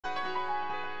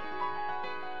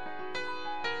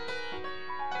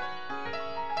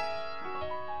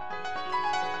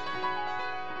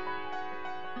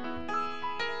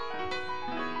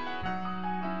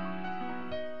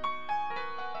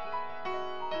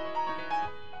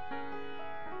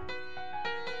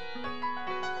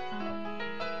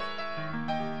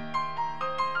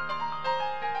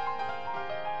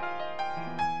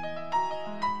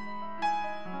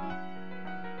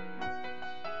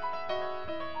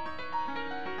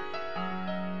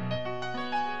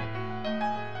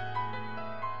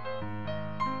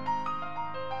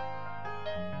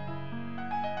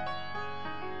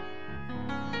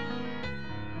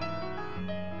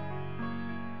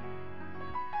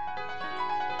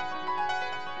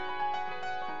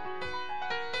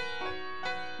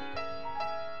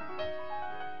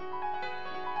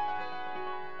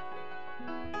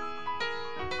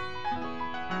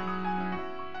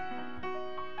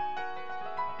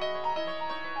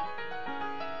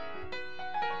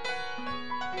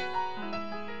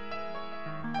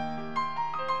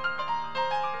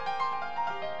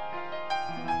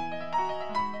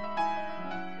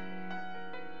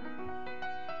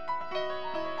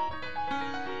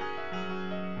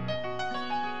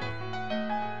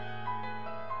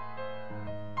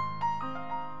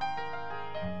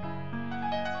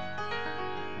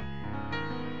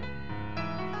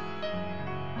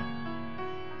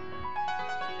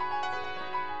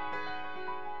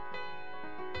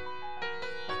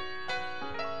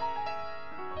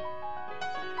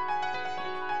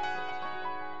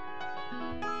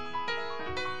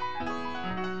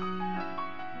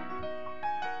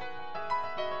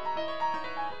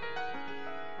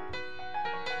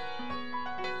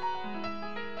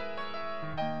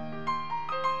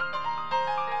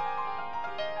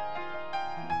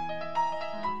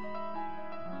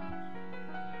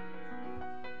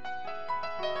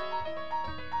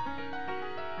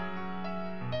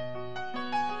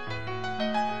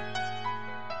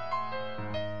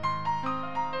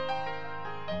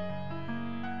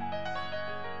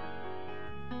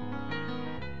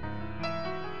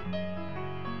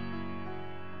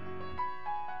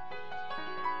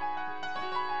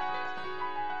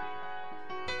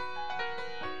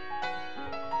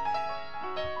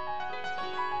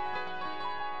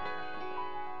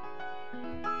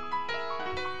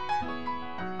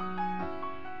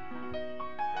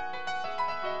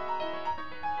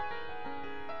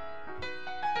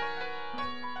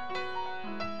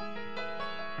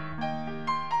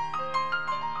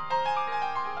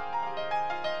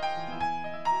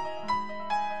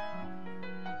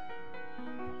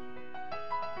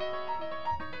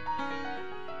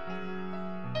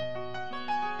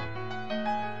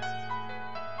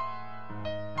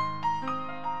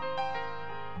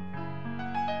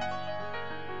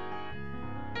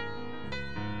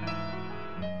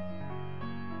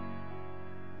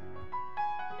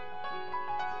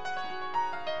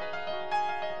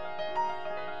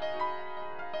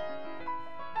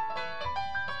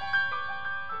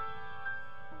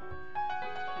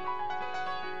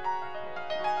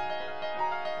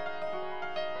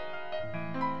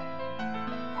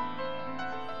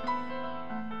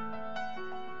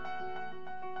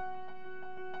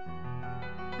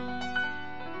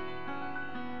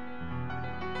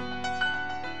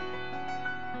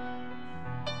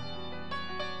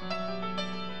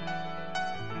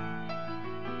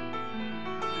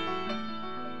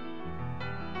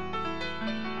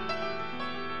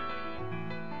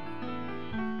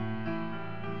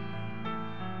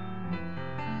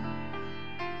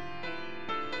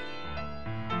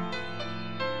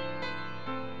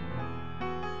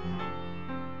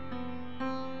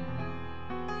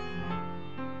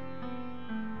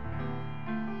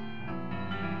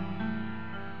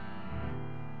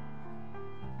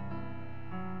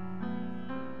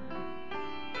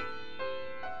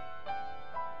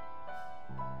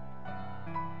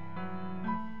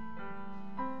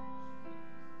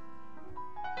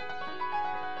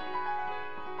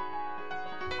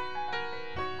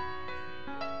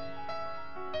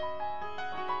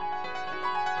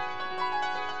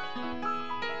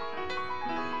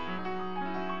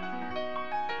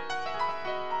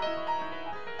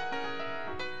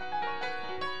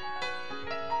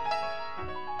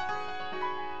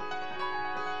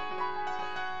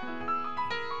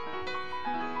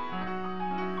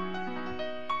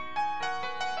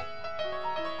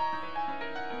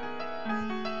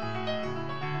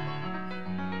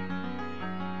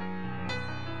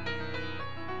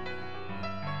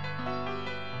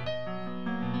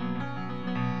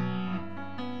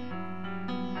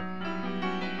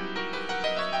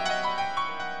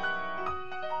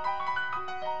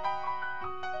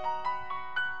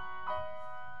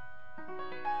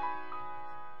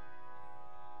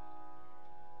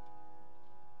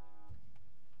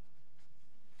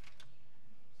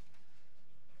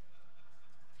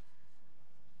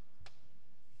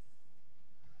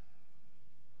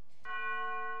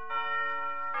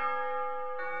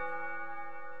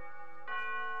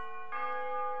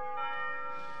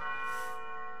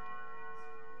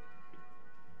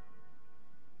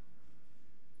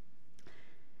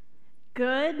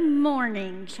Good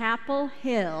morning, Chapel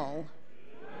Hill.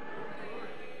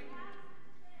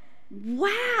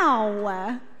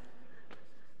 Wow.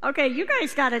 Okay, you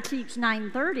guys got to teach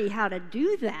 9:30 how to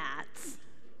do that.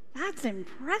 That's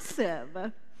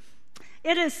impressive.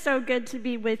 It is so good to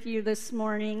be with you this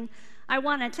morning. I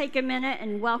want to take a minute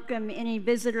and welcome any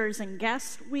visitors and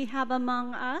guests we have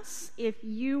among us. If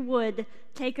you would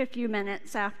take a few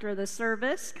minutes after the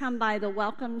service, come by the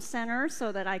Welcome Center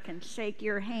so that I can shake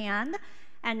your hand,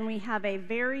 and we have a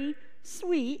very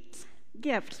sweet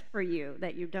gift for you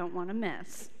that you don't want to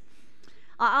miss.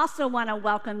 I also want to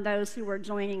welcome those who are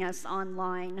joining us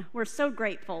online. We're so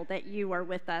grateful that you are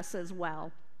with us as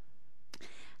well.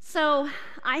 So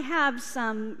I have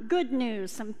some good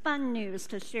news, some fun news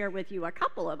to share with you, a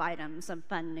couple of items of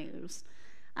fun news.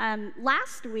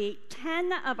 Last week,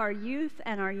 10 of our youth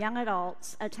and our young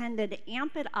adults attended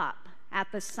Amp It Up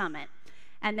at the summit,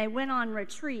 and they went on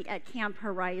retreat at Camp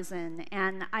Horizon,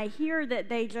 and I hear that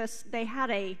they had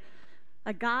a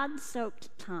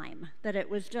God-soaked time, that it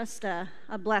was just a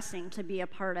blessing to be a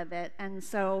part of it, and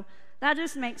so that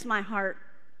just makes my heart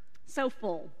so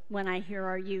full when I hear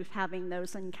our youth having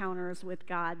those encounters with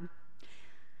God.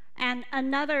 And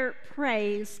another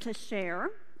praise to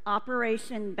share,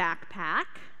 Operation Backpack.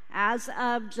 As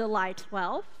of July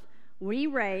 12th, we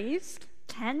raised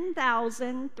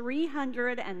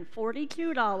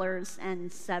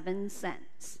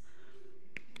 $10,342.07.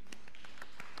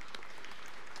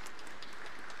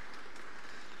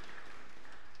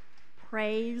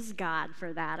 Praise God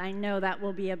for that. I know that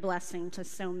will be a blessing to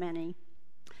so many.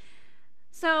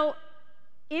 So,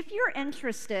 if you're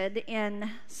interested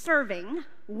in serving,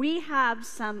 we have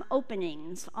some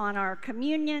openings on our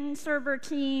communion server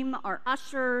team, our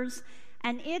ushers,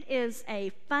 and it is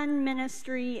a fun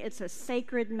ministry. It's a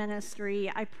sacred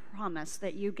ministry. I promise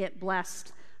that you get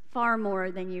blessed far more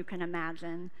than you can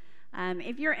imagine.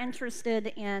 If you're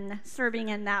interested in serving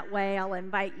in that way, I'll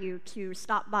invite you to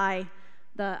stop by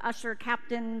the usher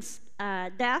captain's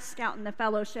desk out in the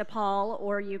fellowship hall,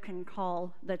 or you can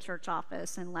call the church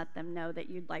office and let them know that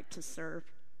you'd like to serve.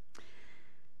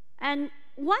 And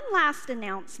one last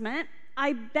announcement,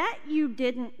 I bet you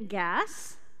didn't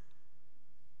guess,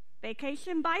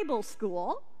 Vacation Bible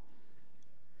School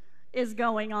is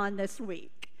going on this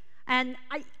week. And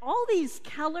all these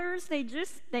colors, they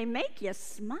make you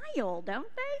smile,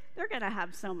 don't they? They're going to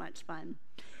have so much fun.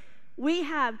 We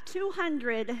have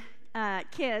 200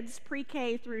 kids,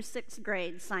 pre-K through 6th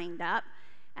grade, signed up.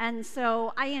 And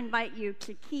so I invite you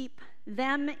to keep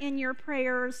them in your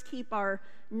prayers, keep our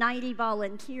 90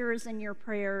 volunteers in your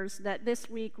prayers, that this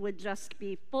week would just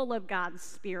be full of God's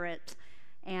Spirit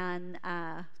and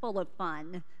full of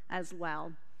fun as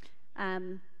well.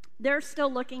 They're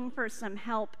still looking for some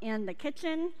help in the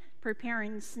kitchen,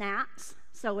 preparing snacks.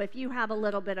 So if you have a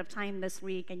little bit of time this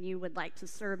week and you would like to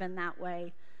serve in that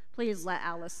way, please let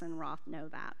Allison Roth know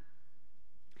that.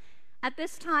 At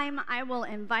this time, I will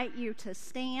invite you to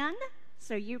stand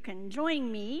so you can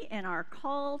join me in our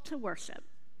call to worship.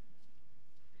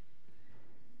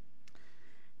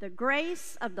 The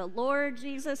grace of the Lord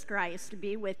Jesus Christ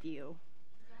be with you,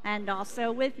 and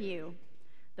also with you.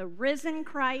 The risen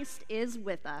Christ is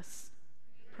with us.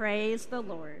 Praise the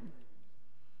Lord.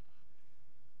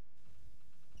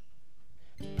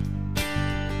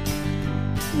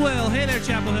 Well, hey there,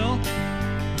 Chapel Hill.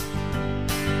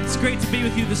 It's great to be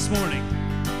with you this morning.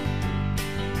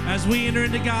 As we enter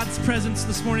into God's presence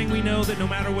this morning, we know that no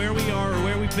matter where we are or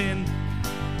where we've been,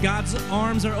 God's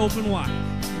arms are open wide,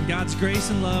 and God's grace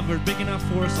and love are big enough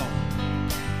for us all.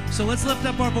 So let's lift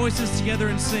up our voices together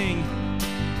and sing,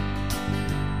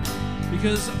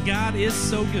 because God is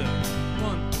so good.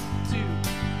 1, 2,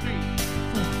 3,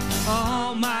 4.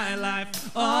 All my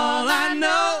life, all I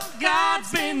know,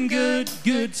 God's been good,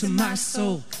 good to my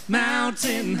soul.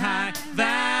 Mountain high,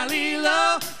 valley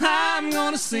low, I'm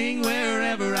gonna sing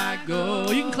wherever I go.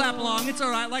 You can clap along, it's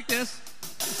all right, like this.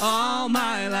 All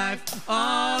my life,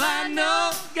 all I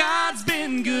know, God's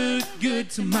been good, good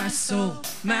to my soul.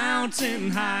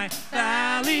 Mountain high,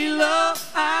 valley low,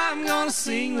 I'm gonna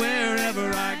sing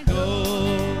wherever I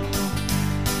go.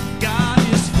 God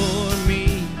is for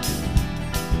me,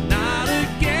 not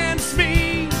against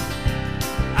me.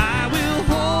 I will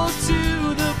hold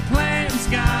to the plans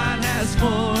God has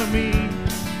for me.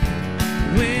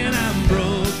 When I'm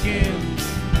broken,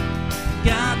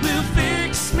 God will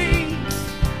fix me.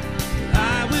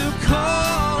 I will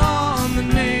call on the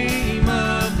name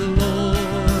of the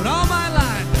Lord. All my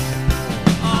life,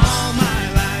 all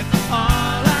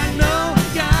I know,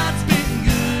 God's been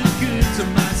good, good to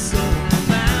my soul.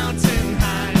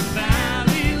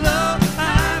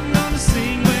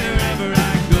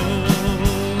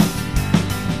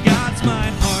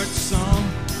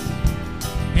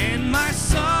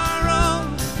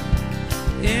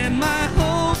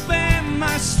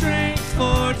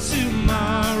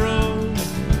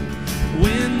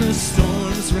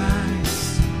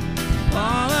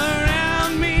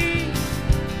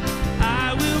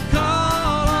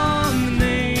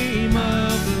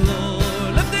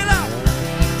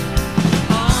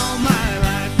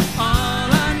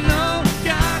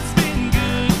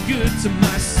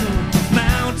 soul.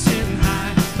 Mountain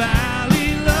high,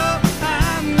 valley low,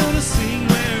 I'm gonna sing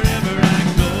wherever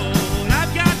I go. And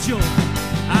I've got joy,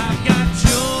 I've got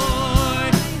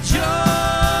joy,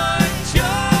 joy,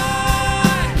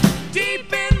 joy,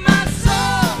 deep in my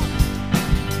soul.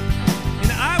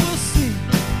 And I will sing,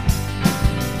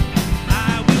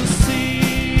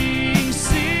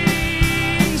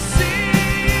 sing,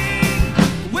 sing,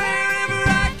 wherever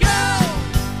I go.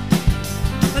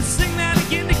 Let's sing that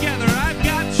again together. I've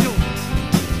got joy,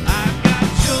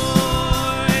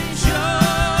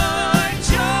 joy,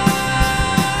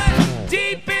 joy,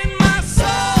 deep in my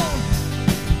soul.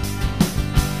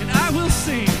 And I will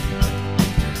sing,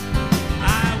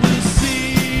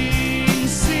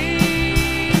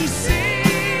 sing,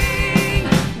 sing,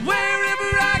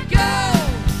 wherever I go.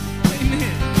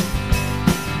 Amen.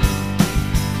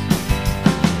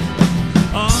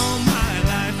 All my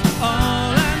life,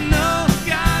 all I know,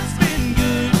 God's been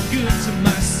good, good to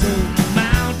my soul.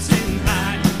 Mountain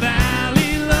high,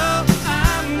 valley low,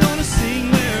 I'm gonna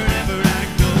sing wherever I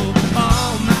go.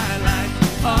 All my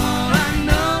life, all I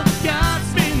know,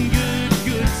 God's been good,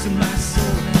 good to my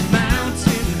soul.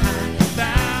 Mountain high,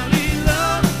 valley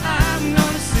low, I'm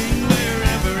gonna sing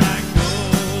wherever I go.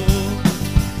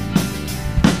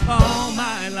 All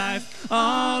my life,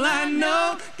 all I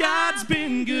know, God's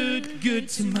been good, good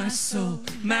to my soul.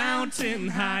 Mountain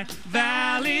high,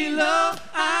 valley low,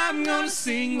 I'm gonna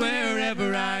sing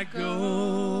wherever I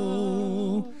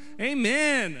go.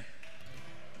 Amen.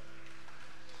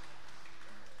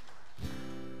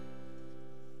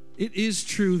 It is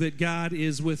true that God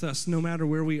is with us no matter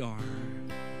where we are.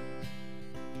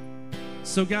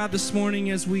 So God, this morning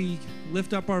as we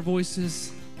lift up our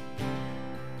voices,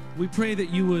 we pray that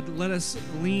you would let us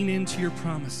lean into your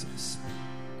promises,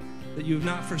 that you have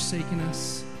not forsaken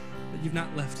us, that you've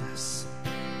not left us,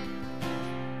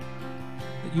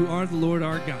 that you are the Lord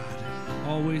our God,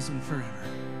 always and forever.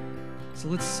 So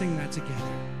let's sing that together.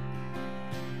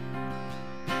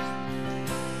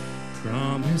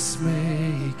 Promise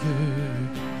maker,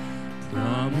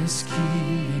 promise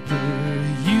keeper,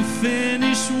 you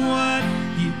finish what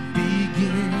you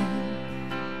begin.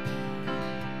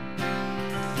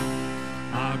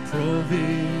 Our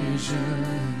provision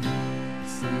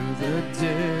through the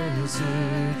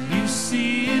desert, you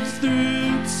see it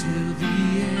through till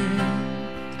the end.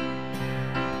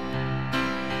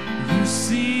 You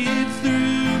see it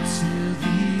through till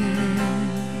the end.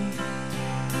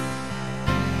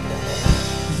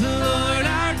 The Lord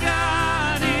our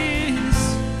God is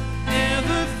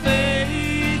ever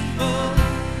faithful,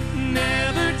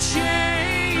 never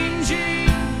changing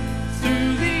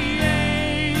through the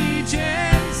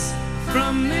ages.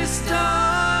 From this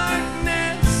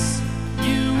darkness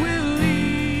you will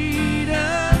lead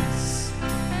us,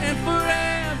 and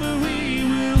forever we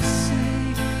will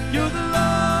say, you're the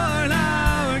Lord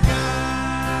our God.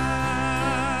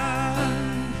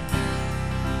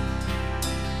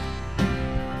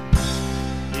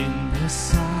 In the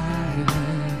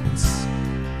silence,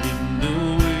 in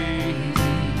the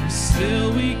waiting,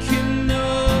 still we can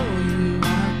know you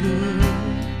are good.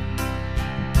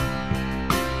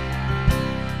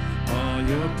 All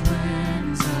your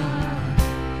plans are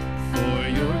for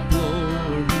your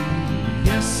glory.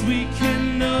 Yes, we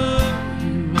can know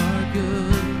you are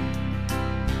good.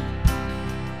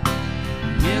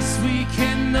 Yes, we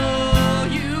can know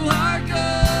you are good.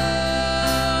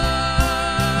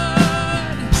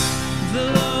 The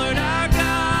Lord our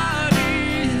God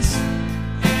is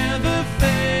ever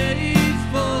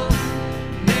faithful,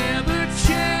 never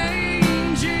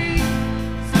changing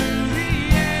through the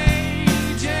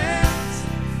ages.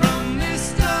 From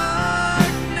this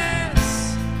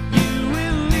darkness you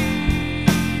will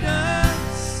lead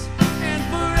us, and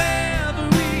forever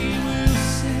we will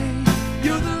say,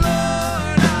 you're the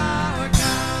Lord our God.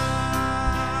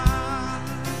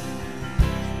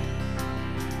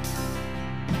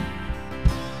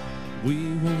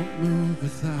 We won't move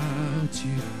without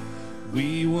you.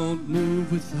 We won't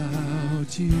move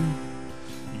without you.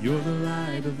 You're the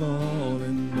light of all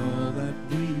and all that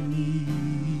we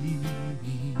need.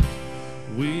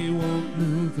 We won't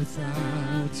move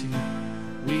without you.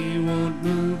 We won't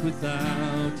move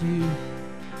without you.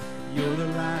 You're the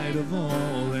light of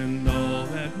all and all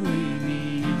that we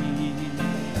need.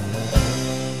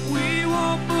 We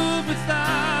won't move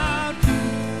without you.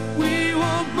 We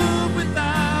won't move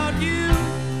without you.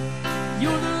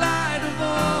 You're the light of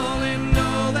all and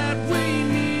all that we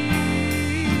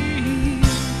need.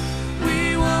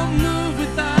 We won't move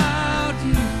without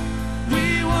you.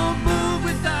 We won't move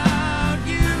without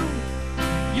you.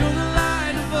 You're the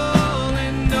light of all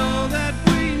and all that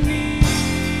we need.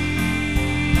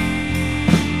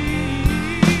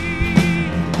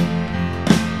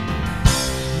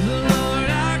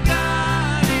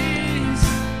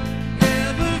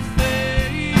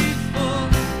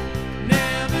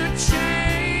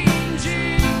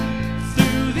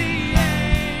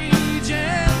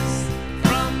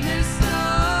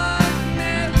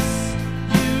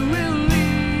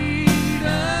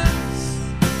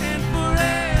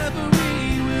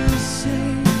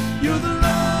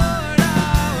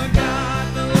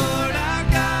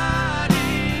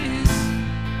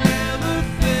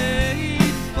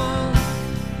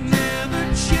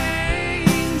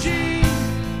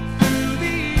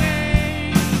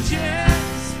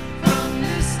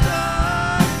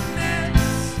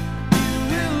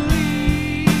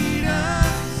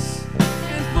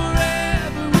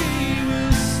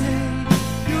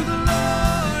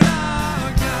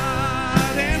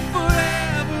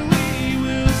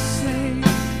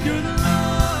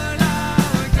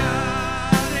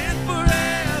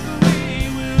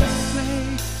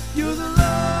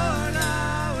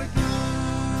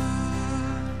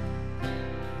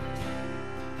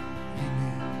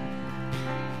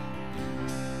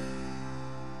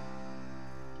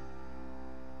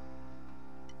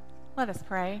 Let us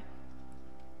pray.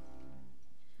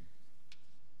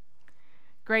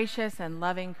 Gracious and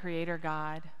loving Creator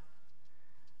God,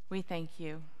 we thank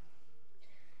you.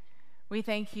 We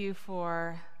thank you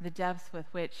for the depths with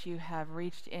which you have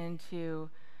reached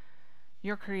into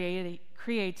your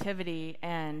creativity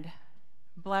and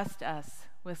blessed us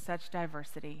with such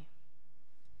diversity.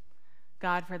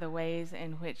 God, for the ways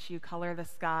in which you color the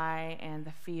sky and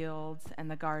the fields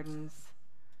and the gardens.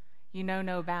 You know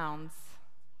no bounds.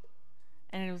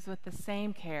 And it was with the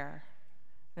same care,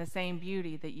 the same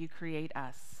beauty that you create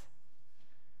us.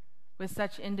 With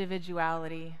such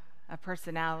individuality, a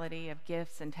personality of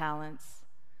gifts and talents,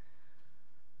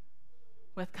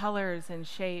 with colors and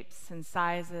shapes and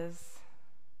sizes,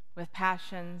 with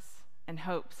passions and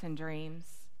hopes and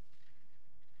dreams.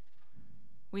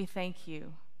 We thank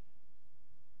you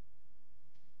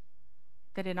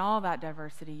that in all that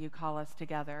diversity you call us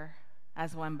together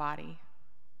as one body.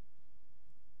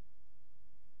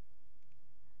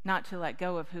 Not to let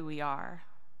go of who we are,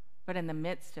 but in the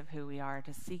midst of who we are,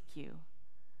 to seek you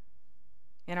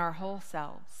in our whole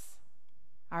selves,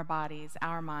 our bodies,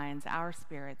 our minds, our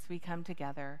spirits. We come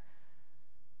together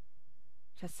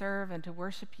to serve and to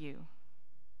worship you,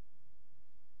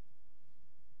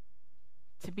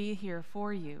 to be here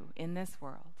for you in this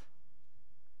world.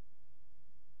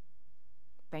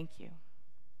 Thank you.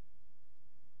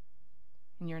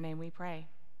 In your name we pray.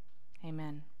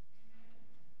 Amen.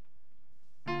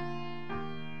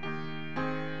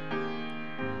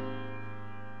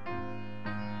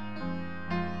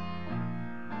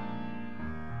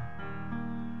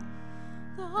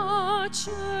 The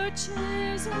church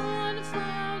is one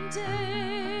foundation,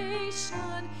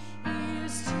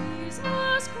 is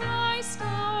Jesus Christ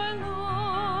our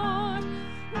Lord.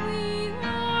 We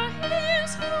are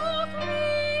his whole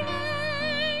creation,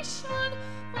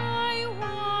 by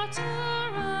water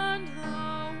and the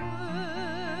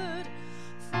word.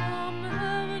 From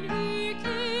heaven he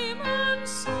came and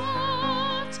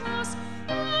sought us,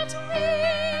 that we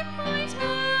might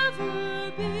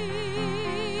ever be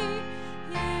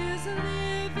his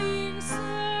living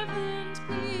servant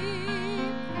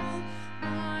people,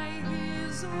 by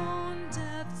his own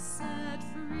death set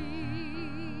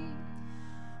free.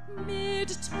 Mid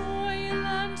toil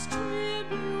and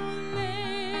tribulation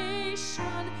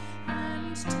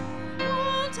and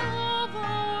tumult of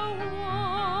our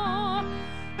war,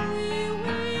 we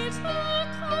wait the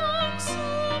consummation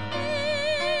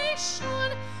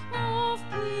of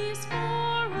peace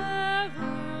forevermore.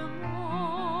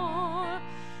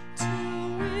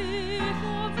 Till with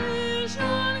a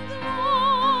vision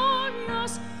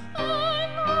glorious our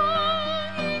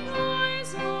longing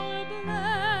eyes are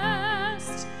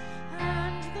blessed,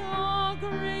 and the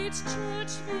great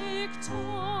church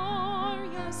victorious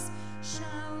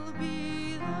shall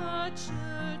be the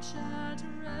church at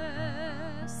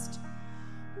rest.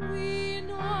 We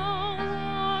now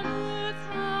on earth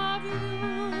have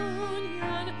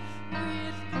union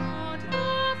with God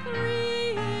the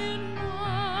Three in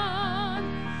One,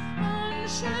 and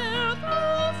share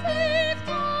through faith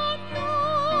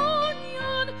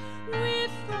communion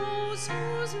with those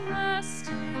whose rest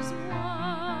is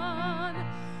won.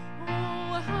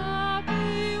 Oh,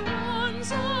 happy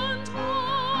ones and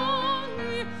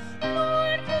holy,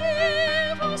 Lord,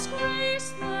 give us grace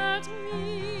that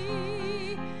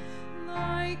we,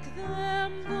 like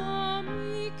them, the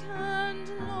meek and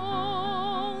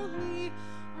lowly,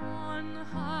 on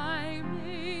high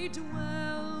may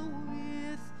dwell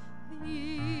with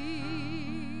thee.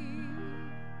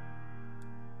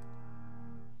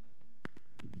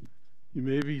 You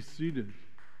may be seated.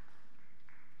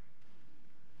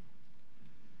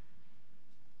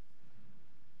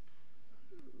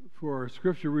 For our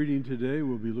scripture reading today,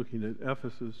 we'll be looking at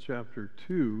Ephesus chapter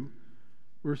 2,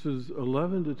 verses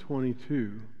 11 to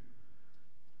 22.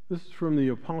 This is from the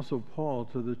Apostle Paul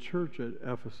to the church at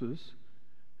Ephesus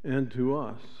and to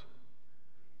us.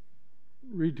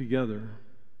 Read together.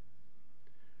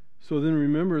 So then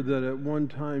remember that at one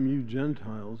time you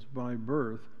Gentiles, by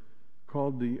birth,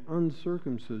 called the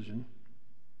uncircumcision,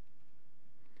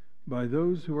 by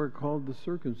those who are called the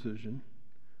circumcision,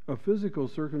 a physical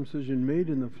circumcision made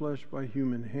in the flesh by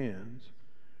human hands.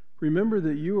 Remember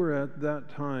that you were at that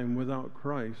time without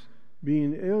Christ,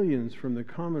 being aliens from the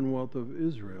commonwealth of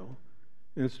Israel,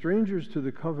 and strangers to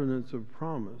the covenants of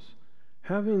promise,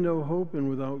 having no hope and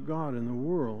without God in the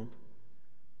world.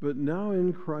 But now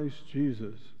in Christ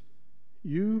Jesus,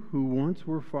 you who once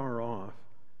were far off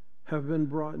have been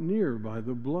brought near by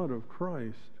the blood of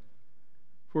Christ.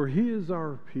 For he is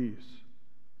our peace.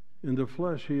 In the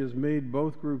flesh he has made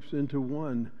both groups into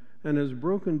one, and has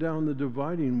broken down the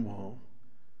dividing wall,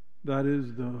 that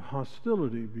is, the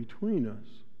hostility between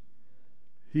us.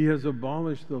 He has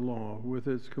abolished the law with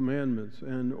its commandments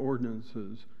and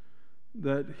ordinances,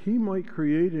 that he might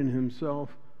create in himself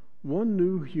one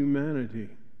new humanity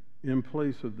in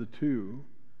place of the two,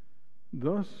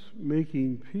 thus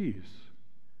making peace,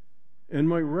 and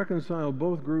might reconcile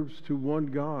both groups to one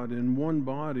God in one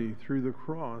body through the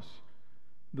cross,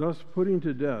 thus putting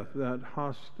to death that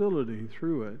hostility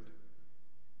through it.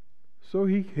 So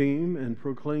he came and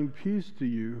proclaimed peace to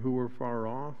you who were far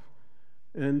off,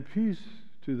 and peace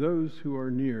to those who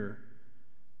are near.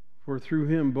 For through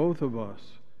him both of us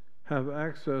have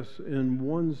access in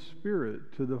one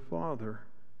Spirit to the Father.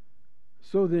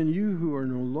 So then you who are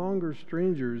no longer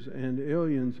strangers and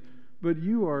aliens, but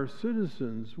you are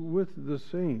citizens with the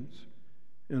saints,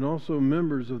 and also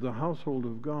members of the household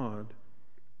of God,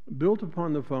 built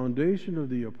upon the foundation of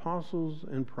the apostles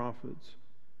and prophets,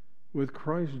 with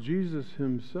Christ Jesus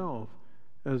himself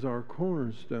as our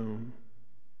cornerstone.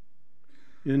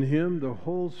 In him the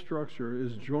whole structure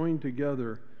is joined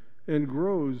together and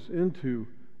grows into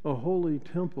a holy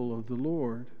temple of the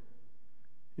Lord,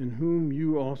 in whom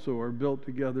you also are built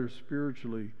together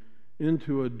spiritually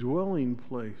into a dwelling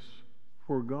place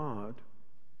for God.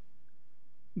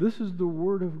 This is the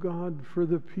word of God for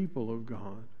the people of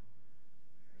God.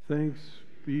 Thanks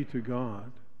be to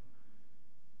God.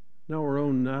 Now our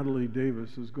own Natalie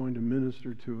Davis is going to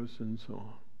minister to us in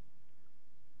song.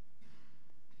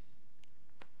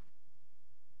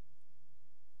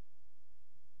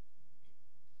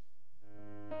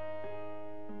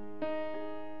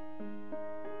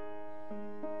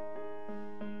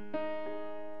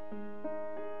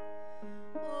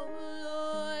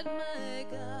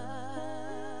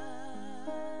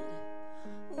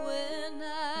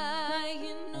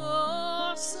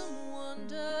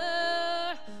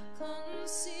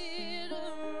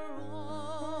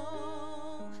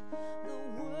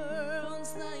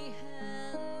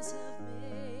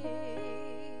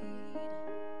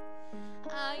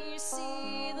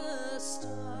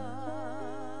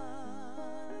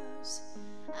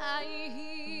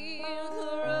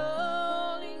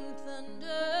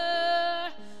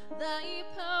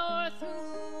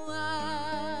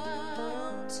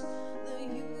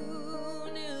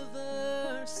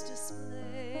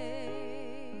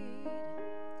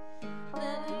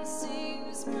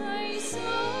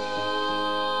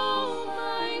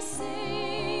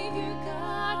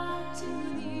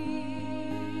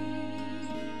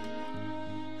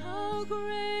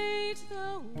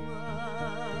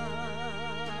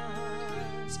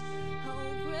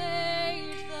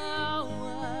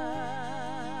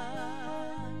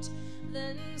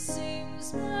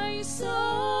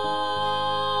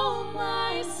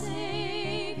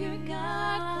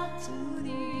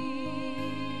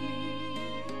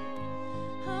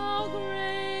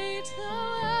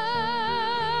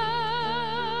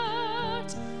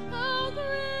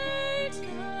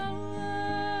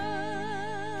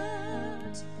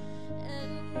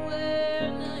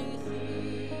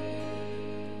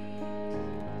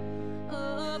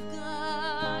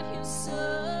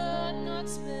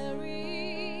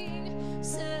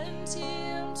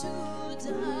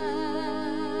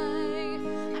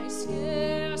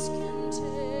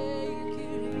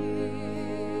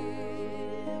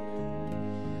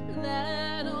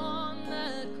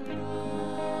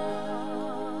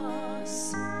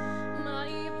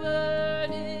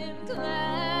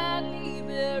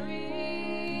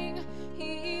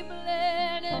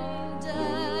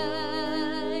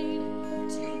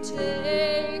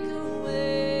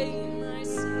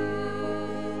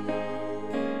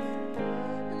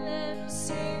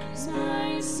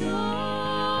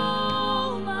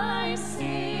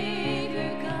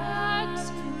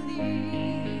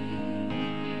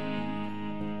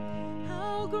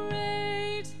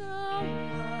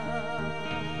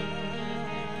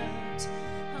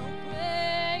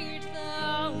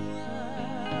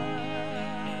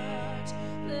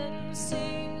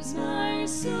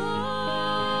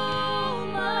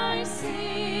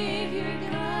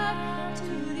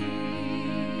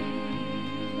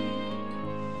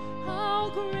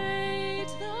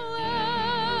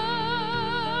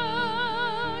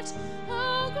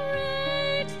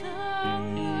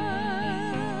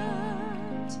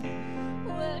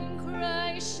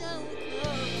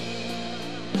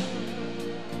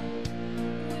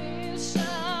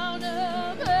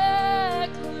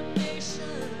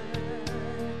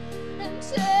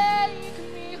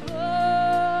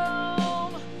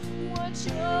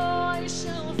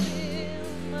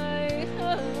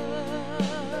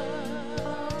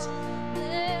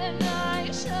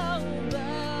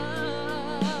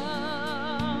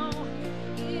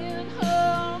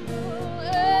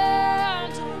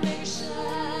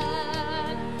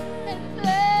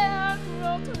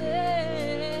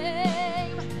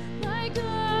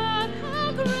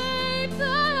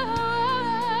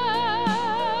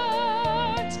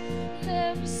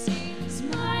 Then sings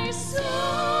my soul,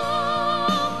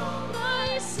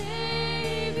 my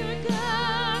Savior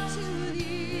God, to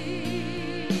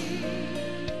thee.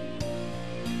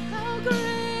 How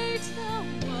great thou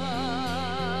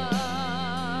art,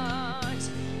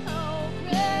 how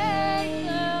great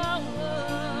thou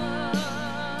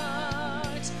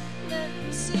art.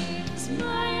 Then sings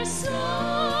my soul,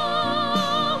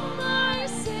 my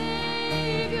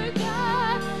Savior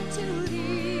God, to thee.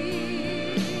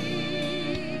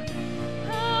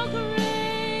 How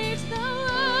great thou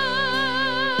art,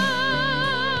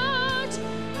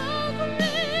 how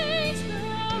great thou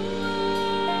art,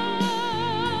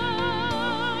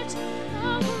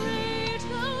 how great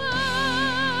thou art,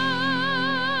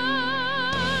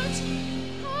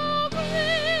 how great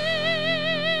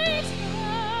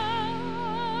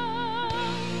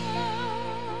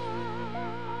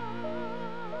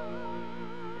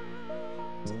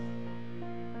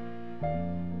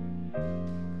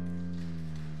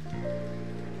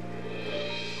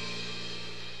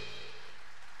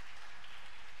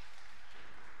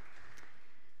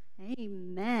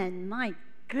Amen. My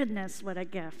goodness, what a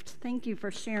gift. Thank you for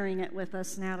sharing it with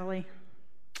us, Natalie.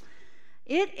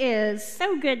 It is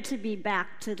so good to be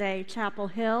back today, Chapel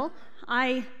Hill.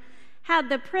 I had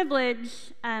the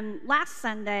privilege last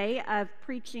Sunday of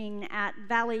preaching at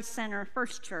Valley Center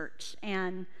First Church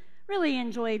and really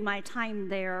enjoyed my time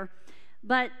there.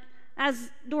 But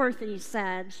as Dorothy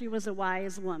said, she was a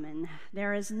wise woman.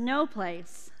 There is no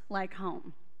place like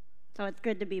home. So it's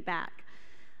good to be back.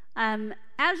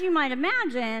 As you might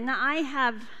imagine, I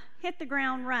have hit the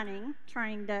ground running,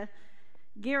 trying to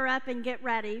gear up and get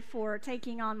ready for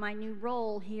taking on my new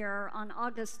role here on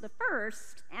August the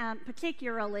 1st,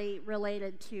 particularly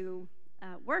related to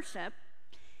worship.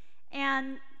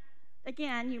 And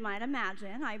again, you might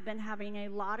imagine, I've been having a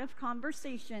lot of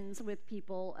conversations with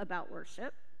people about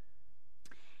worship.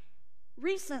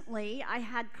 Recently, I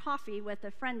had coffee with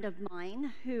a friend of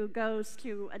mine who goes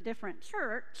to a different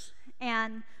church,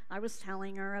 and I was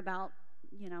telling her about,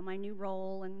 my new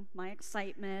role and my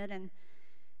excitement,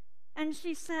 and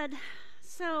she said,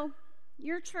 "So,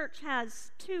 your church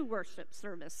has 2 worship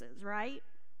services, right?"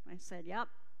 I said, "Yep."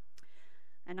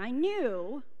 And I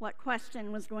knew what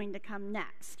question was going to come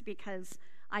next because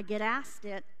I get asked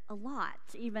it a lot,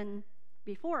 even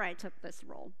before I took this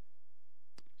role.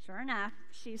 Sure enough,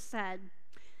 she said,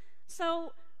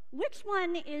 "So, which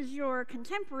one is your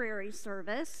contemporary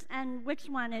service and which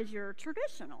one is your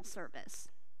traditional service?"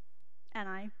 And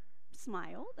I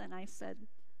smiled and I said,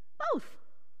 "Both."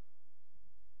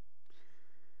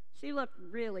 She looked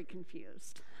really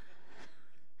confused.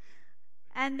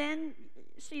 And then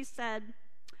she said,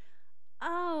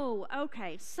 "Oh,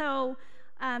 okay, so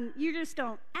you just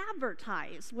don't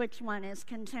advertise which one is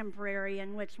contemporary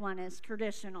and which one is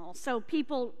traditional. So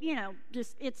people,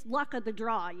 just it's luck of the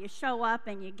draw. You show up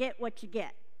and you get what you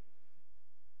get."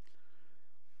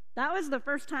 That was the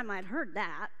first time I'd heard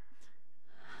that.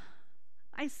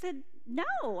 I said,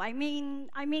 "No, I mean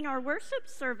our worship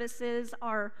services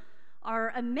are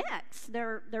a mix.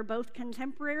 They're both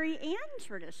contemporary and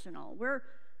traditional. We're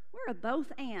a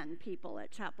both and people at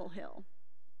Chapel Hill."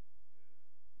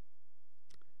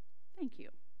 Thank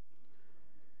you.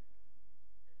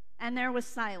 And there was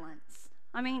silence.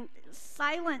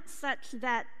 Silence such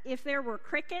that if there were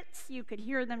crickets, you could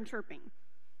hear them chirping.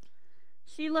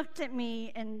 She looked at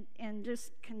me in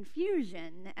just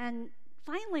confusion, and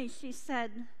finally she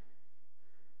said,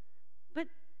 "But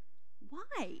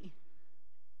why?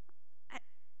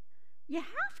 You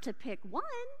have to pick one.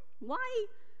 Why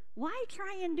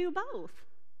try and do both?"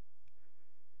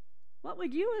 What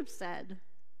would you have said?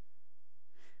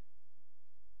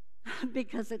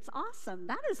 Because it's awesome.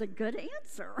 That is a good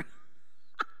answer.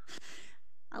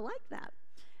 I like that.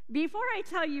 Before I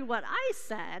tell you what I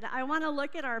said, I want to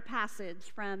look at our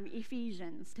passage from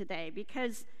Ephesians today,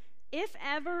 because if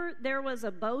ever there was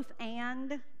a both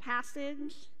and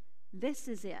passage, this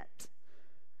is it.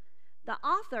 The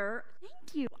author,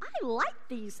 thank you, I like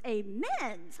these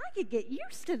amens. I could get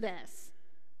used to this.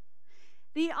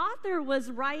 The author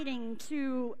was writing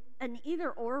to an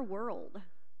either-or world,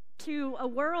 to a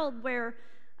world where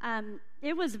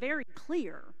it was very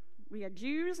clear. We had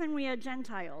Jews and we had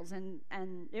Gentiles,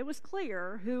 and it was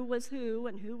clear who was who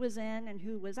and who was in and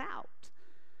who was out.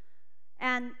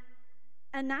 And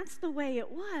that's the way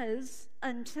it was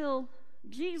until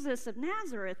Jesus of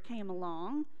Nazareth came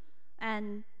along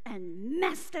and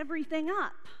messed everything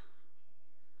up,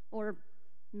 or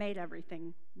made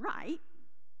everything right,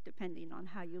 depending on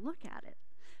how you look at it.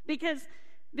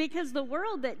 Because the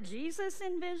world that Jesus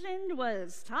envisioned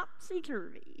was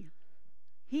topsy-turvy.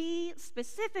 He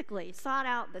specifically sought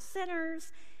out the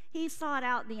sinners. He sought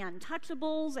out the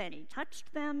untouchables and he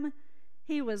touched them.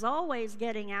 He was always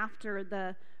getting after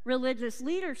the religious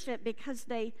leadership because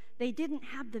they didn't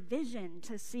have the vision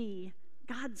to see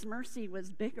God's mercy was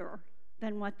bigger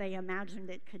than what they imagined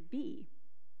it could be.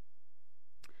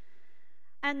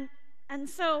 And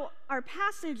so our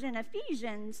passage in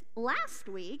Ephesians last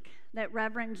week that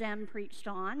Reverend Jim preached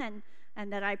on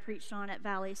and that I preached on at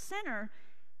Valley Center,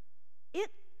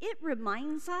 it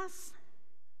reminds us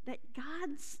that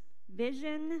God's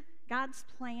vision, God's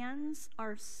plans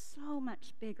are so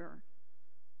much bigger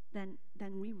than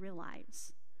we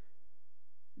realize.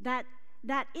 That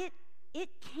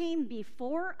it came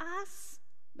before us,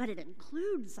 but it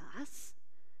includes us.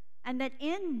 And that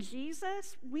in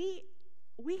Jesus, we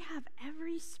have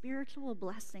every spiritual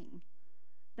blessing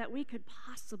that we could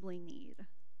possibly need.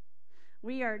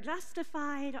 We are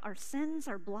justified, our sins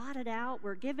are blotted out,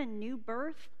 we're given new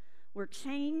birth, we're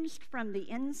changed from the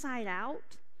inside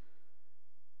out.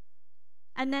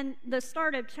 And then the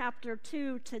start of chapter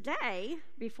 2 today,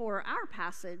 before our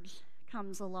passage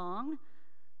comes along,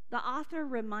 the author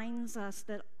reminds us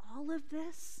that all of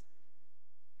this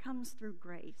comes through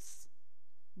grace,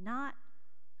 not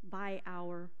by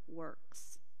our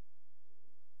works.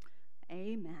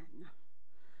 Amen.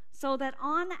 So that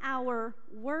on our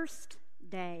worst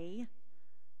day,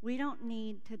 we don't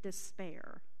need to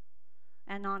despair.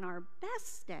 And on our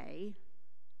best day,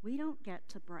 we don't get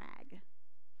to brag.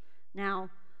 Now,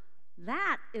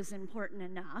 that is important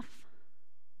enough.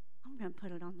 I'm going to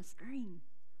put it on the screen.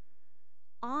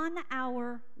 On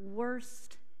our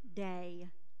worst day,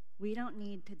 we don't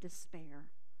need to despair.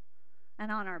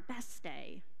 And on our best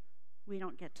day, we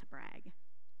don't get to brag.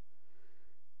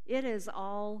 It is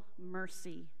all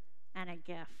mercy and a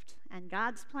gift. And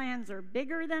God's plans are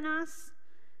bigger than us,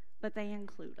 but they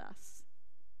include us.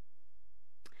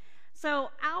 So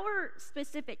our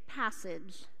specific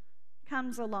passage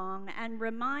comes along and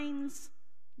reminds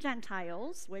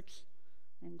Gentiles, which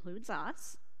includes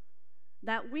us,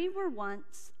 that we were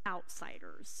once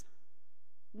outsiders.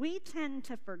 We tend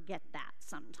to forget that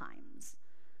sometimes.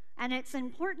 And it's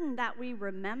important that we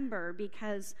remember,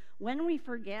 because when we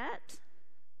forget,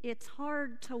 it's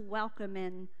hard to welcome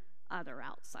in other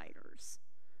outsiders,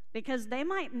 because they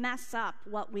might mess up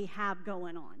what we have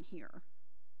going on here,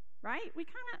 right? We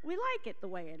like it the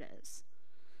way it is.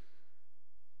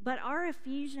 But our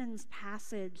Ephesians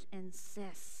passage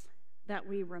insists that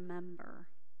we remember.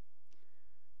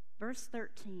 Verse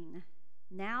 13,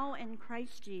 now in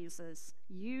Christ Jesus,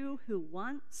 you who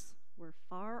once were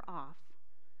far off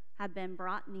have been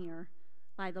brought near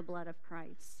by the blood of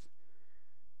Christ.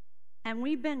 And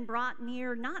we've been brought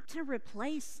near not to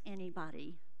replace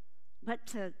anybody, but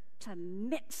to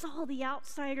mix all the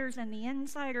outsiders and the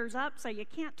insiders up so you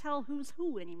can't tell who's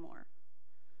who anymore.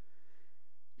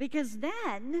 Because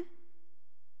then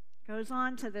goes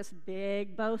on to this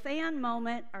big both and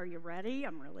moment. Are you ready?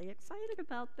 I'm really excited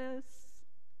about this.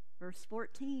 Verse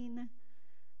 14,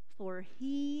 for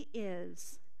he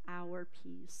is our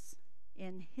peace.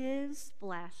 In his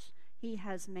flesh, he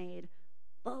has made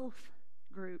both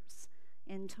groups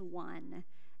into one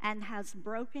and has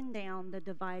broken down the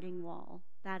dividing wall,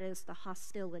 that is the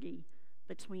hostility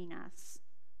between us.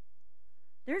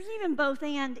 There's even both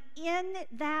and in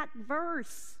that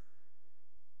verse.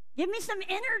 Give me some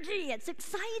energy. It's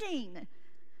exciting.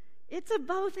 It's a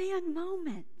both and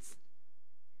moment.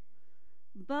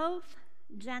 Both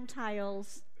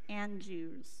Gentiles and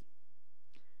Jews.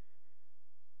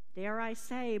 Dare I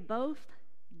say, both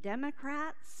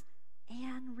Democrats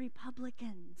and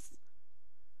Republicans.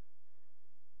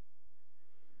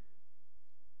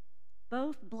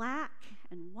 Both black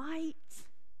and white,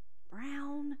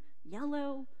 brown,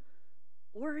 yellow,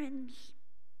 orange,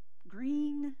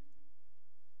 green,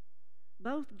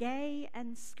 both gay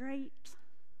and straight,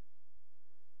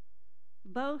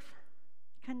 both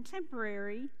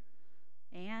contemporary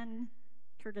and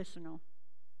traditional.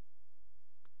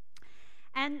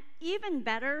 And even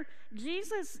better,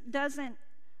 Jesus doesn't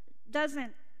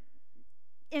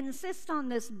insist on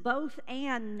this both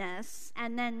and-ness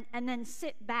and then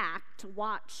sit back to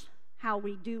watch how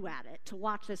we do at it, to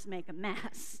watch us make a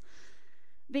mess.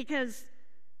 Because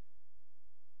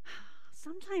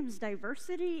sometimes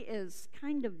diversity is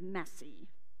kind of messy.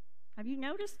 Have you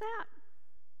noticed that?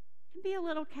 It can be a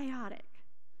little chaotic.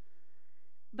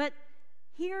 But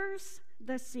here's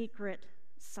the secret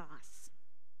sauce.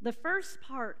 The first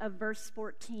part of verse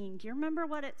 14, do you remember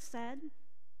what it said?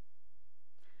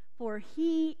 For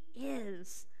he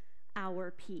is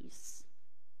our peace.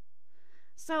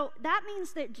 So that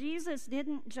means that Jesus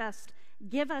didn't just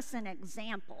give us an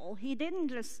example. He didn't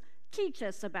just teach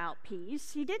us about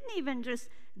peace. He didn't even just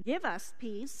give us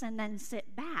peace and then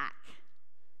sit back.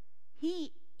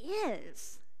 He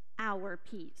is our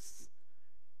peace,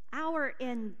 our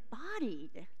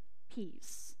embodied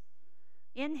peace.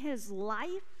 In his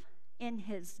life, in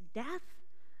his death,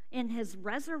 in his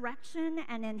resurrection,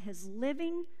 and in his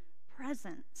living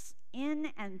presence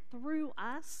in and through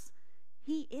us,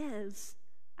 he is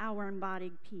our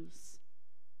embodied peace.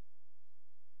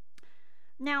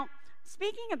 Now,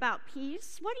 speaking about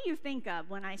peace, what do you think of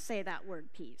when I say that word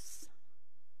peace?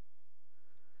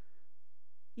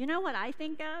 You know what I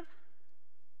think of?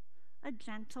 A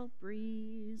gentle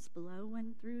breeze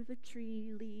blowing through the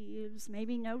tree leaves,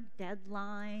 maybe no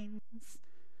deadlines,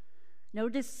 no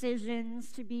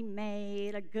decisions to be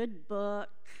made, a good book.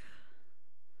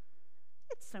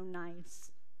 It's so nice.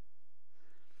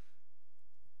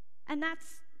 And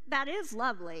that is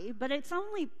lovely, but it's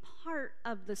only part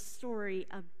of the story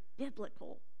of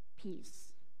biblical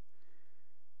peace.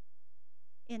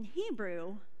 In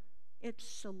Hebrew,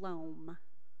 it's shalom.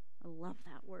 I love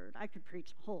that word. I could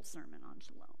preach a whole sermon on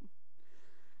shalom.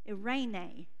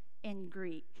 Eirene in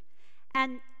Greek.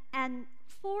 And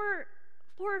for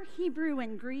Hebrew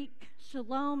and Greek,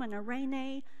 shalom and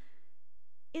eirene,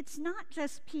 it's not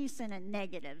just peace in a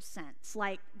negative sense,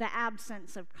 like the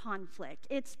absence of conflict.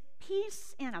 It's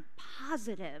peace in a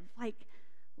positive,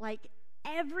 like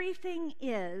everything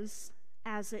is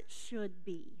as it should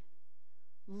be.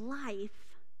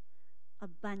 Life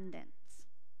abundance.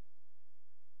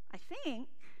 I think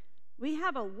we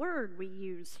have a word we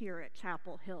use here at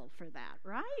Chapel Hill for that,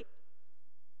 right?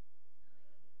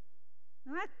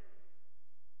 What?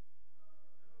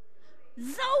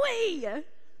 Zoe!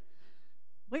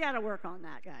 We got to work on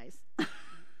that, guys.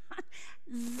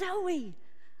 Zoe,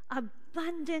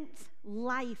 abundant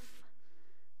life.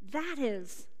 That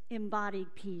is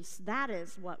embodied peace. That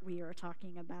is what we are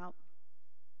talking about.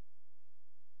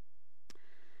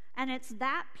 And it's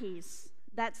that peace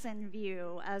that's in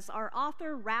view as our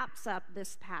author wraps up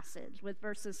this passage with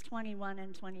verses 21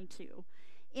 and 22.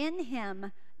 In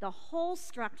him, the whole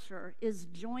structure is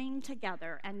joined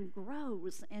together and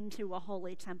grows into a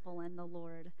holy temple in the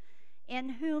Lord, in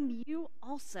whom you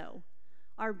also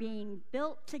are being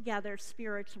built together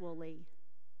spiritually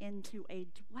into a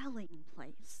dwelling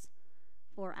place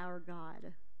for our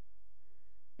God.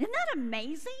 Isn't that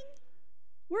amazing?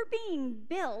 We're being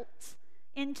built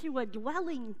into a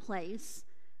dwelling place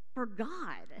for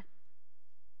God.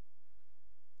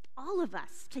 All of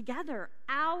us together.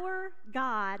 Our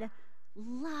God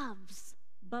loves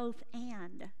both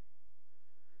and.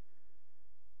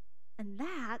 And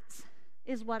that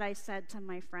is what I said to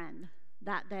my friend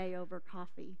that day over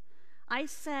coffee. I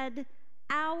said,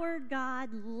 our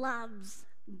God loves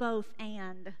both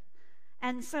and.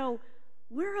 And so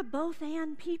we're a both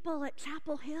and people at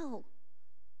Chapel Hill.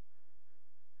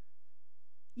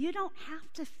 You don't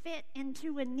have to fit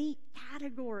into a neat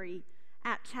category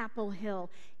at Chapel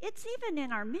Hill. It's even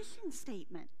in our mission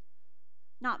statement.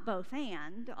 Not both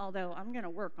and, although I'm going to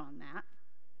work on that.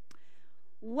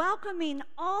 Welcoming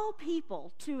all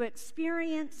people to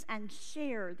experience and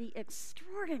share the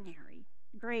extraordinary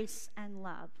grace and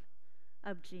love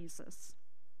of Jesus.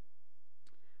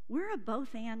 We're a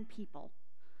both and people,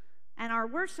 and our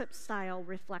worship style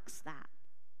reflects that.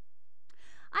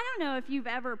 I don't know if you've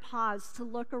ever paused to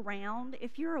look around,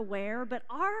 if you're aware, but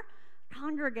our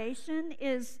congregation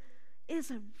is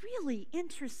a really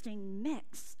interesting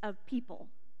mix of people.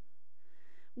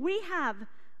 We have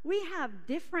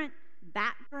different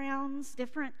backgrounds,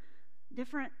 different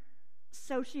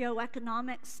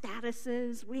socioeconomic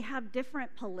statuses. We have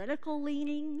different political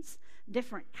leanings,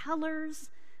 different colors,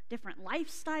 different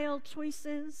lifestyle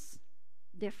choices,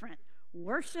 different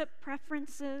worship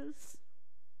preferences.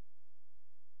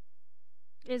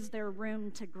 Is there room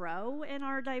to grow in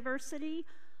our diversity?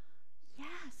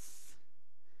 Yes.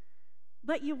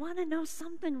 But you want to know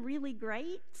something really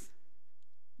great?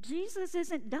 Jesus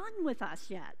isn't done with us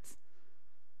yet.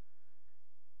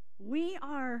 We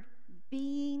are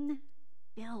being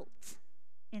built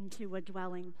into a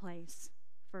dwelling place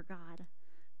for God.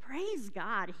 Praise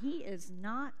God, he is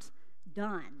not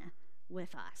done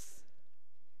with us.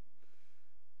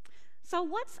 So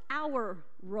what's our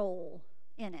role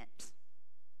in it?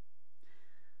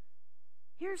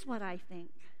 Here's what I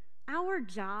think. Our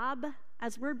job,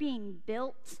 as we're being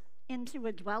built into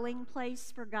a dwelling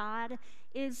place for God,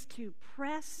 is to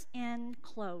press in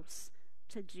close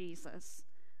to Jesus,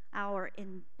 our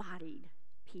embodied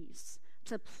peace,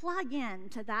 to plug in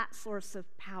to that source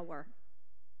of power.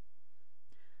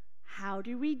 How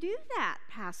do we do that,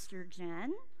 Pastor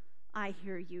Jen? I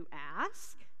hear you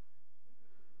ask.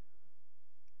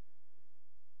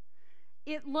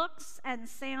 It looks and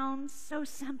sounds so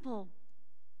simple,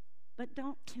 but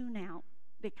don't tune out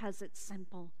because it's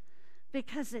simple,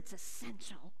 because it's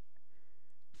essential.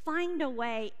 Find a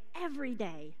way every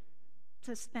day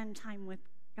to spend time with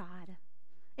God.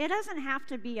 It doesn't have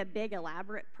to be a big,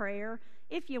 elaborate prayer.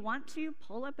 If you want to,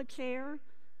 pull up a chair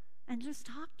and just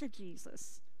talk to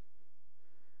Jesus.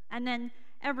 And then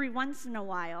every once in a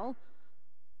while,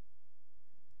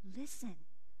 listen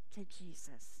to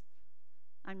Jesus.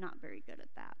 I'm not very good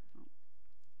at that, I'll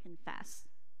confess.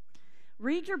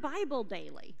 Read your Bible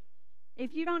daily.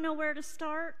 If you don't know where to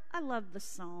start, I love the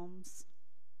Psalms,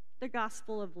 the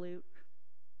Gospel of Luke.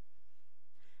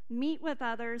 Meet with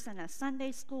others in a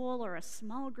Sunday school or a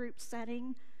small group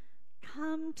setting.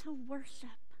 Come to worship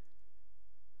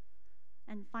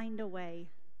and find a way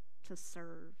to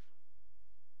serve.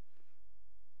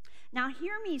 Now,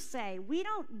 hear me say, we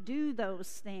don't do those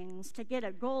things to get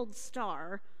a gold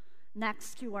star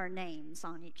next to our names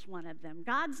on each one of them.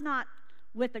 God's not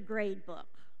with a grade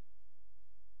book.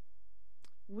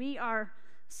 We are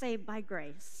saved by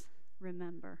grace,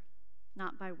 remember,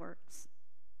 not by works.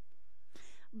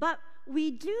 But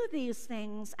we do these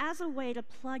things as a way to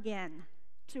plug in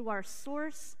to our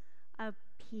source of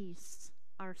peace,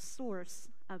 our source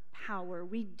of power.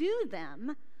 We do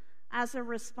them as a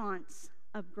response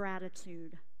of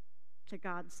gratitude to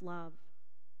God's love.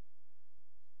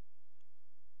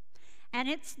 And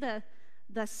it's the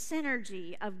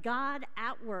synergy of God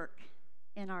at work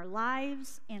in our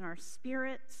lives, in our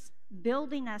spirits,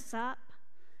 building us up.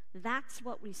 That's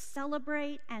what we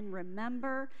celebrate and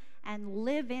remember and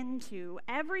live into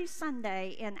every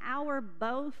Sunday in our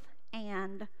both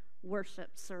and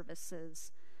worship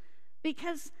services.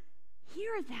 Because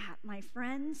hear that, my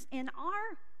friends, in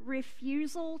our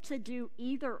refusal to do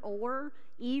either or,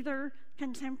 either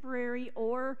contemporary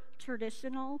or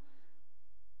traditional,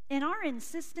 in our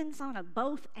insistence on a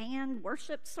both and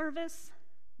worship service,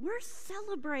 we're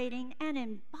celebrating and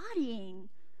embodying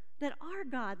that our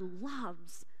God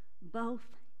loves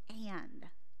both and.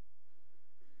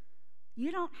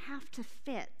 You don't have to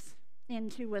fit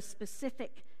into a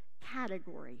specific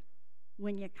category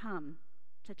when you come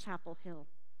to Chapel Hill.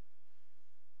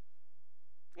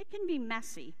 It can be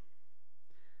messy,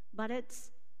 but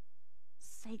it's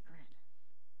sacred,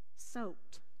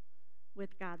 soaked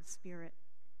with God's Spirit.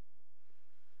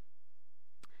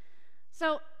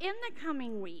 So, in the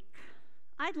coming week,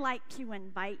 I'd like to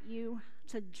invite you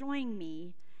to join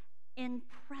me in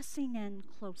pressing in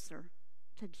closer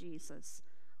to Jesus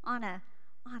on a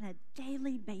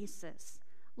daily basis.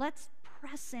 Let's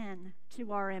press in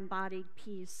to our embodied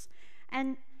peace,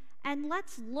 and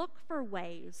let's look for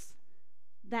ways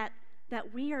that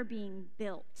we are being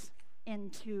built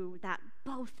into that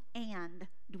both and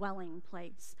dwelling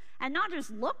place. And not just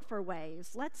look for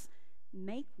ways, let's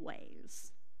make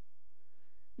ways.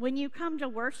 When you come to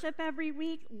worship every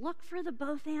week, look for the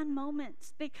both and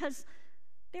moments, because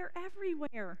they're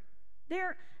everywhere.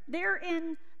 They're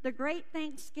in the Great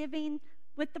Thanksgiving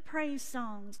with the praise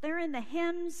songs. They're in the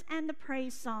hymns and the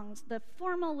praise songs, the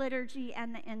formal liturgy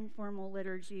and the informal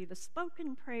liturgy, the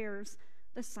spoken prayers,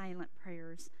 the silent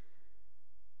prayers.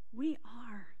 We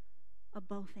are a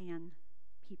both and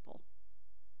people.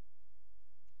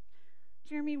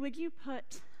 Jeremy, would you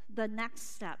put the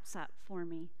next steps up for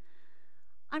me?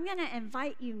 I'm going to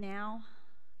invite you now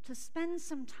to spend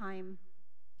some time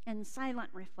in silent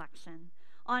reflection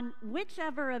on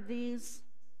whichever of these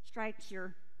strikes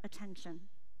your attention.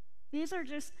 These are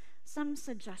just some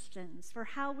suggestions for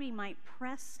how we might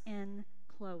press in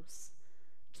close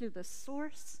to the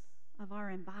source of our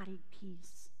embodied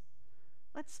peace.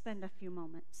 Let's spend a few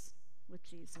moments with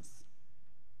Jesus.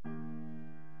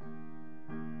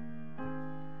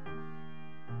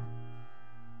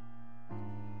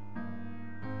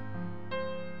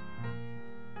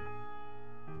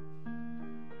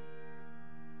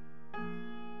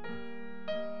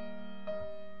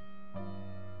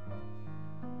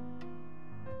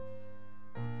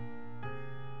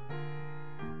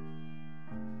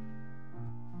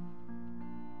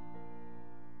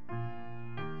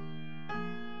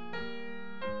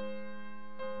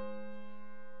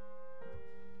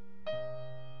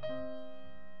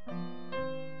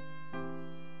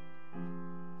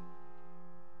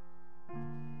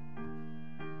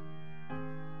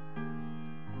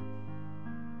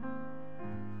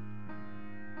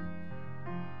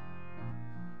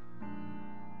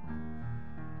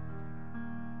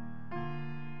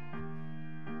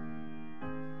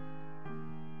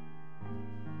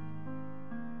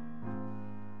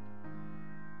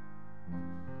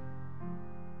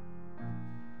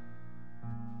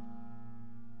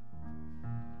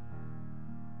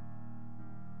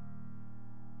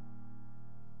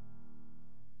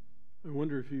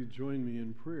 wonder if you'd join me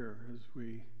in prayer as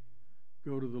we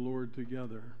go to the Lord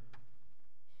together.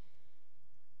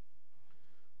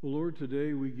 Well, Lord,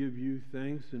 today we give you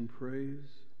thanks and praise,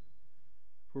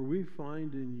 for we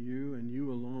find in you and you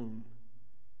alone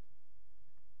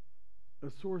a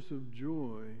source of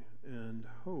joy and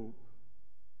hope.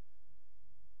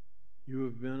 You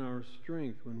have been our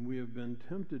strength when we have been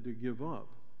tempted to give up,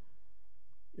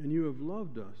 and you have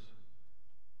loved us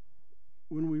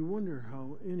when we wonder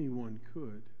how anyone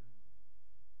could.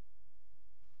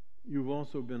 You've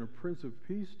also been a Prince of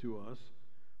Peace to us,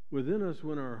 within us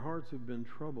when our hearts have been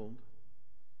troubled,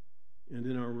 and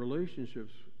in our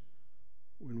relationships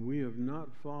when we have not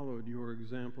followed your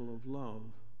example of love.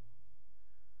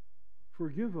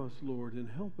 Forgive us, Lord, and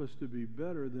help us to be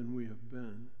better than we have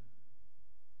been.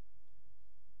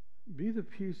 Be the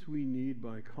peace we need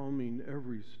by calming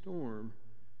every storm,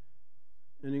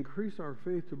 and increase our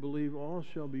faith to believe all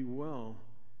shall be well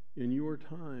in your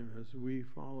time as we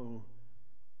follow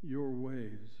your ways.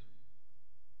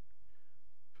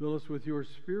 Fill us with your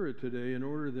Spirit today in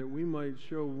order that we might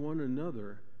show one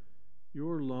another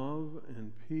your love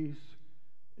and peace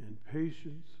and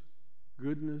patience,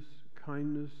 goodness,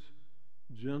 kindness,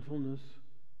 gentleness,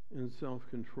 and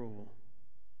self-control.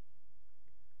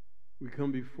 We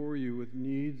come before you with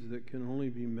needs that can only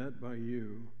be met by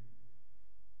you.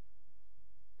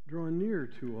 Draw near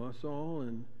to us all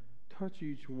and touch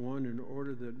each one in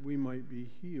order that we might be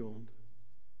healed.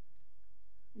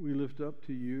 We lift up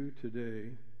to you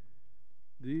today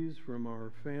these from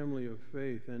our family of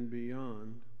faith and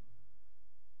beyond: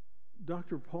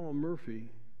 Dr. Paul Murphy,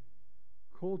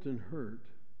 Colton Hurt,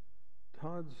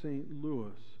 Todd St.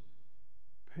 Louis,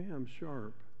 Pam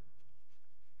Sharp,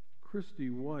 Christy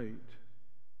White,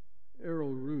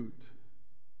 Errol Root,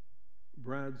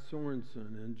 Brad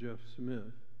Sorensen, and Jeff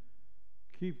Smith.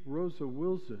 Keep Rosa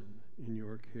Wilson in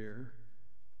your care.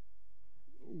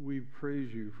 We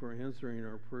praise you for answering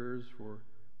our prayers for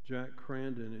Jack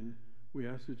Crandon, and we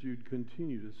ask that you'd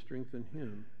continue to strengthen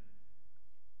him.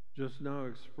 Just now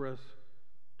express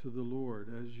to the Lord,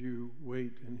 as you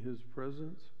wait in his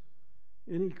presence,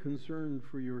 any concern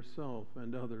for yourself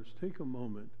and others. Take a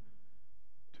moment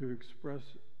to express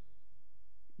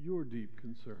your deep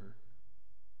concern.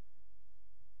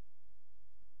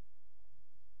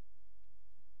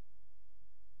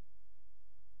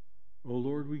 Oh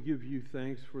Lord, we give you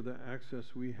thanks for the access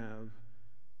we have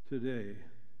today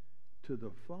to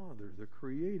the Father, the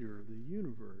Creator of the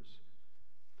universe,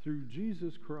 through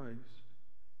Jesus Christ,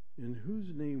 in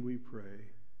whose name we pray.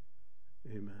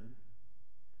 Amen.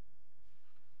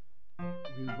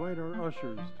 We invite our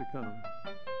ushers to come.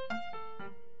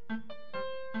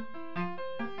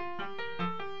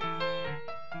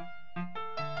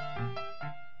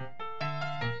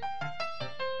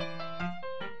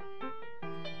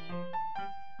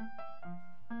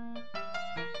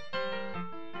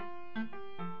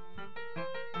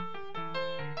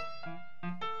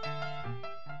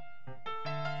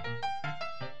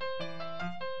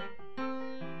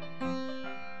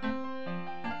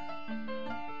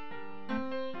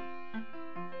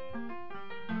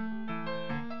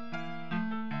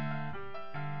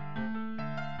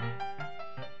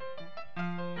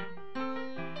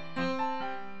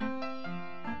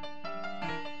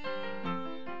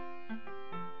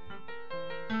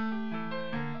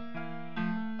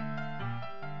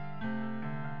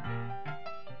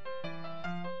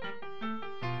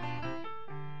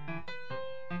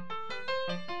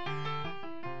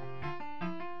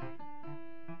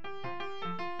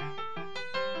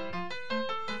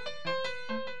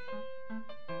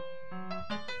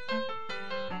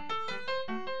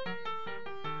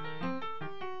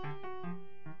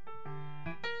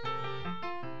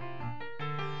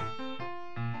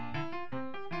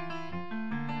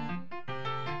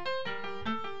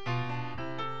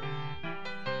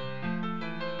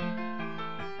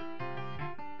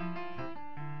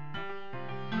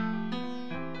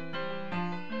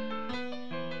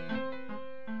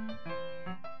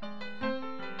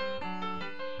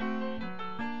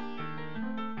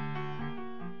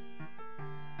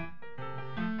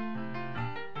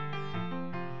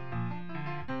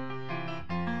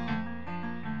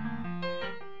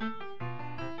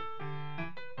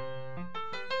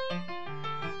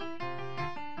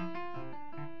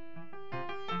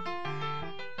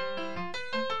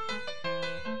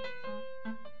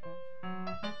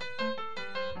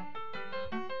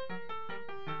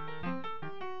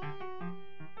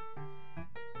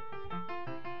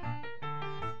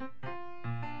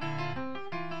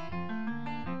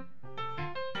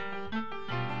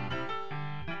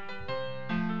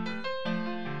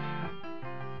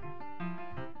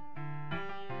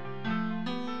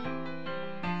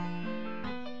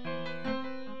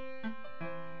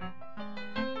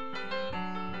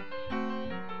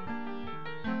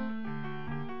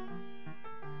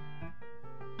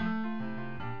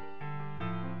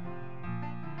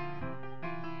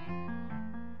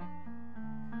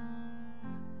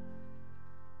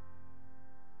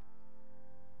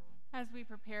 As we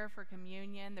prepare for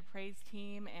communion, the praise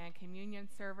team and communion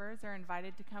servers are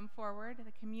invited to come forward.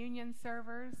 The communion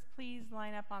servers, please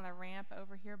line up on the ramp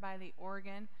over here by the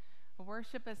organ. A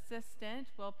worship assistant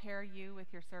will pair you with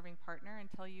your serving partner and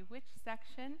tell you which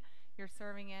section you're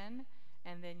serving in,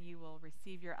 and then you will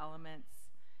receive your elements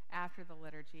after the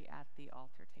liturgy at the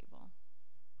altar table.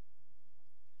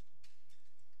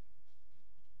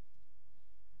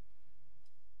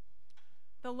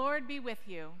 The Lord be with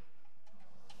you.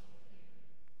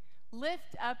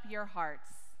 Lift up your hearts.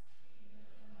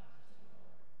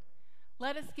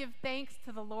 Let us give thanks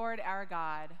to the Lord our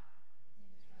God.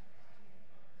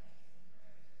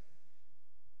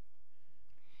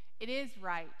 It is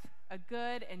right, a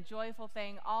good and joyful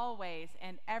thing always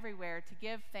and everywhere to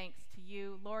give thanks to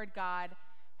you, Lord God,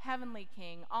 Heavenly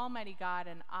King, Almighty God,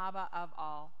 and Abba of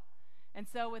all. And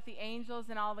so with the angels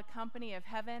and all the company of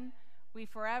heaven, we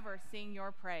forever sing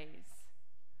your praise.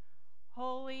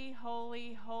 Holy,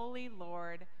 holy, holy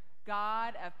Lord,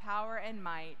 God of power and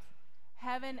might,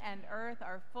 heaven and earth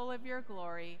are full of your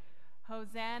glory.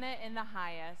 Hosanna in the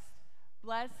highest.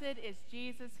 Blessed is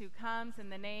Jesus who comes in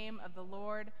the name of the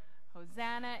Lord.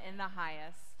 Hosanna in the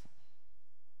highest.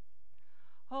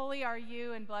 Holy are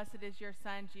you, and blessed is your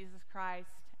Son, Jesus Christ,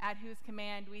 at whose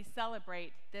command we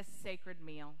celebrate this sacred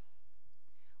meal.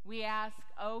 We ask,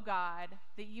 O God,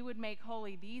 that you would make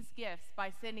holy these gifts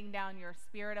by sending down your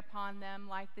Spirit upon them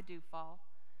like the dewfall,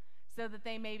 so that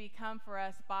they may become for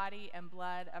us body and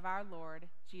blood of our Lord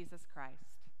Jesus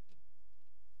Christ.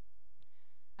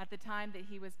 At the time that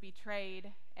he was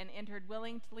betrayed and entered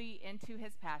willingly into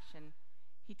his passion,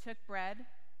 he took bread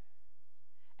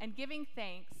and, giving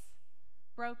thanks,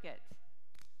 broke it,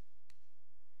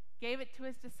 gave it to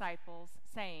his disciples,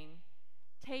 saying,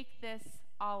 "Take this,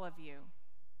 all of you,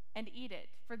 and eat it,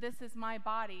 for this is my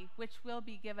body, which will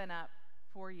be given up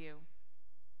for you."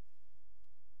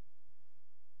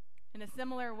 In a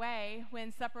similar way,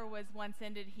 when supper was once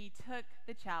ended, he took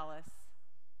the chalice,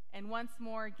 and once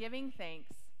more giving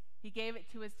thanks, he gave it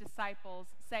to his disciples,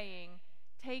 saying,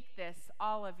 "Take this,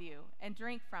 all of you, and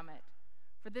drink from it,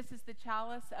 for this is the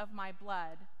chalice of my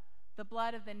blood, the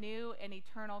blood of the new and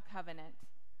eternal covenant,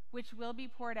 which will be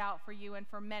poured out for you and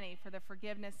for many for the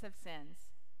forgiveness of sins.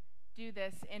 Do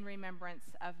this in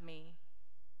remembrance of me."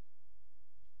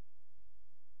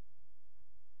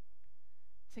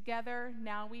 Together,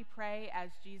 now we pray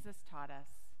as Jesus taught us.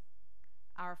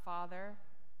 Our Father,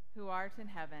 who art in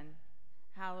heaven,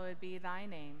 hallowed be thy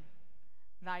name.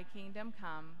 Thy kingdom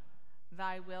come,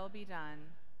 thy will be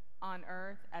done, on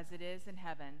earth as it is in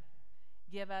heaven.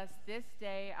 Give us this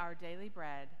day our daily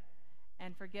bread,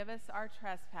 and forgive us our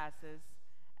trespasses,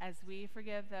 as we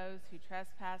forgive those who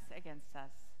trespass against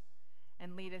us.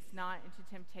 And lead us not into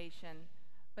temptation,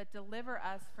 but deliver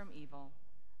us from evil.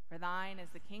 For thine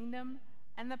is the kingdom,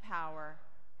 and the power,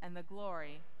 and the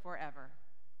glory forever.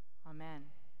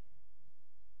 Amen.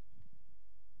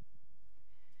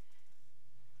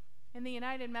 In the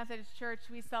United Methodist Church,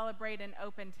 we celebrate an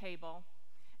open table.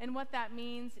 And what that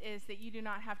means is that you do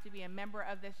not have to be a member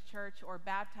of this church or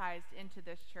baptized into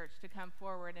this church to come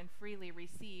forward and freely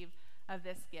receive of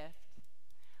this gift.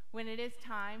 When it is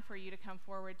time for you to come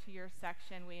forward to your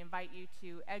section, we invite you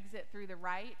to exit through the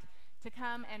right to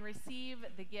come and receive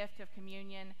the gift of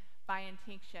communion by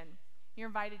intinction. You're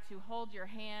invited to hold your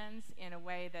hands in a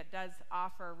way that does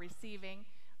offer receiving. It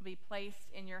will be placed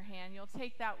in your hand. You'll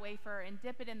take that wafer and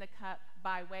dip it in the cup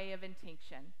by way of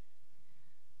intinction.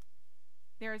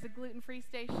 There is a gluten-free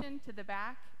station to the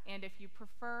back, and if you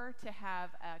prefer to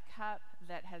have a cup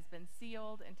that has been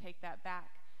sealed and take that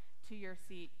back to your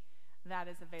seat, that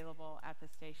is available at the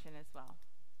station as well.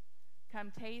 Come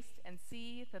taste and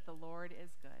see that the Lord is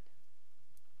good.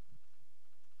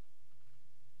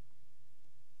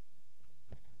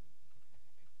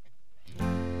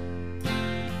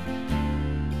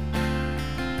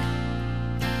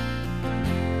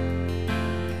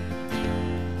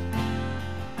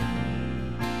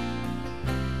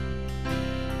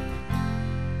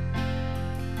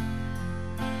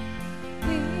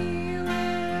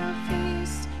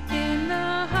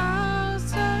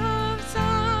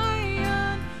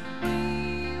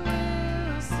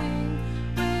 Sing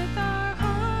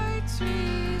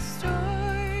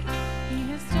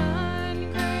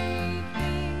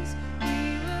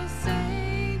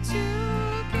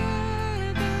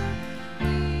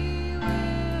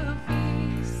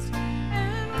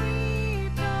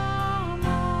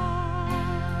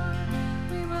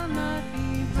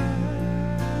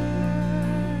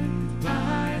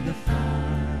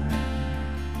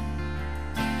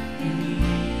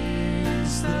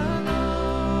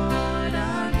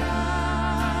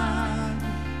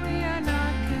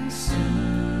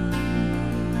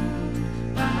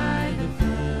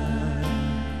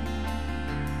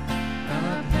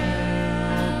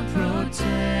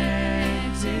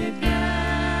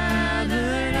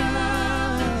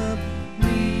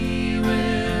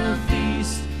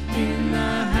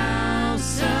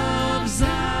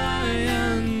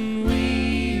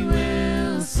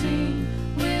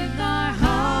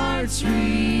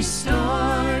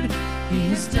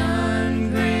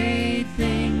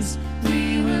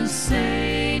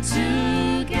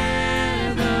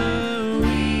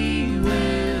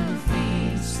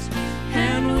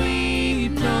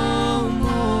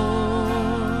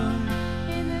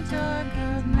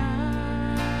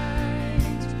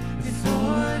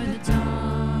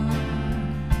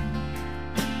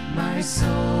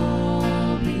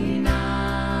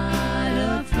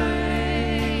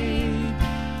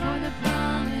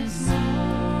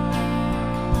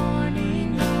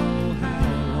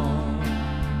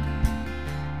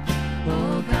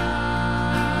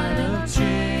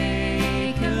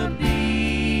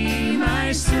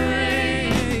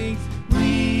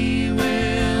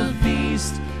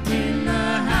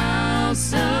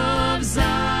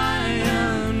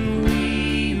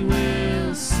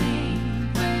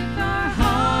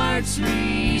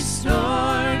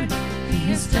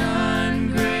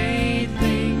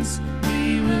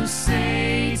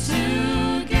say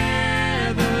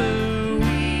together,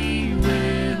 we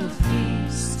will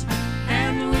feast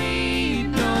and weep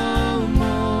no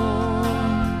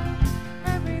more.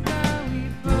 Every vow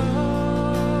we've broken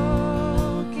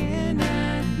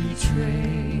and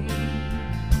betrayed,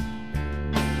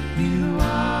 you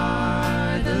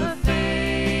are the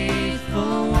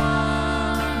faithful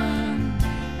one,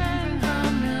 and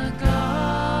from the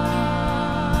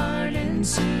garden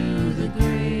to the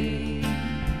grave,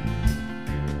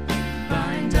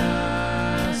 bind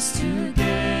us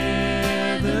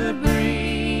together,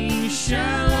 bring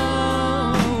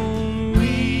shalom.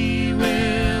 We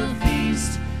will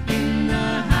feast in the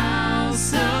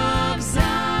house of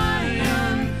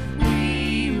Zion.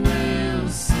 We will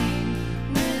sing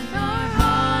with our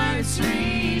hearts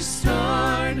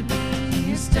restored.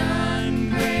 He has done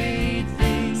great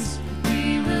things.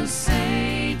 We will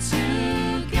say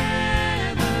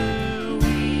together,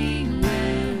 we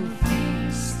will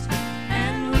feast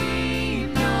and weep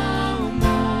no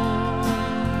more.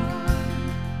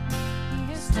 He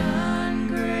has done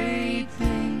great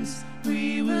things.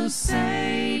 We will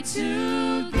say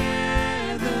together,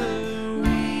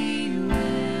 we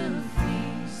will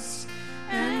feast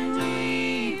and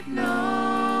weep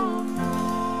no more.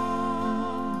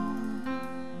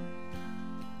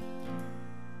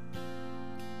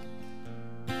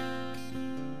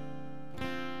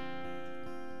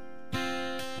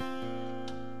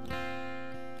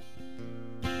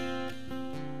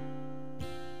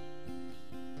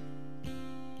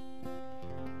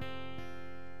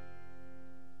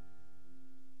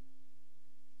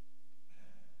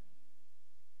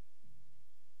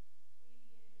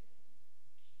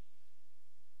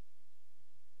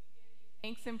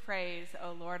 Thanks and praise,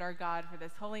 O Lord our God, for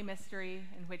this holy mystery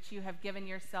in which you have given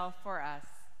yourself for us.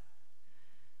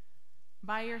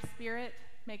 By your Spirit,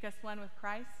 make us one with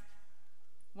Christ,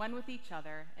 one with each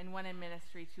other, and one in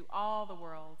ministry to all the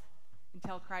world,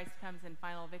 until Christ comes in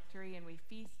final victory and we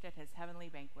feast at his heavenly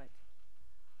banquet.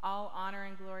 All honor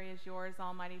and glory is yours,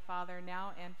 Almighty Father,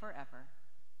 now and forever.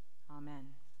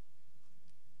 Amen.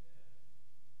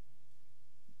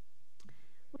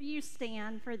 Will you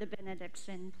stand for the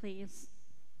benediction, please?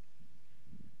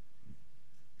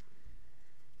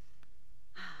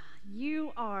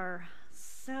 You are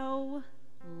so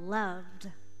loved.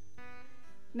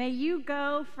 May you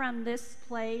go from this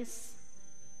place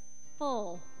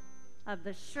full of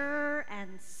the sure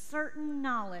and certain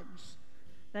knowledge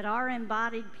that our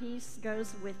embodied peace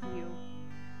goes with you.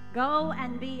 Go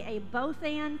and be a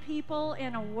both-and people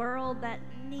in a world that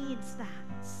needs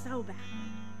that so badly.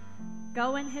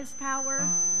 Go in his power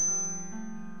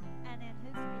and in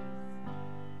his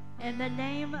peace. In the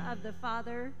name of the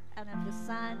Father, and of the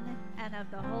Son, and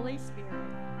of the Holy Spirit.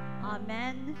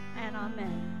 Amen and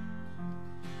amen.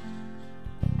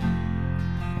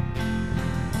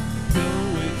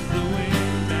 Go with the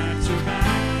wind at your back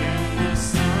and the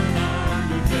sun on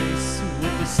your face,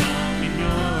 with the song in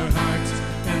your heart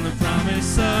and the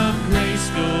promise of grace.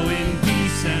 Go in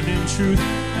peace and in truth,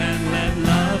 and let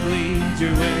love lead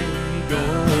your way. Go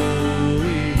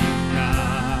with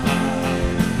God.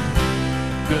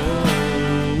 Go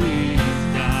with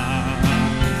God.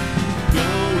 Go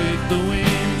with the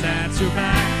wind at your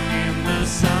back and the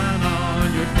sun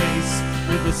on your face,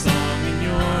 with the song in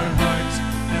your heart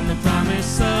and the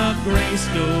promise of grace.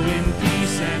 Go in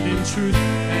peace and in truth,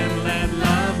 and let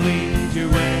love lead your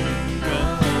way.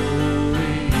 Go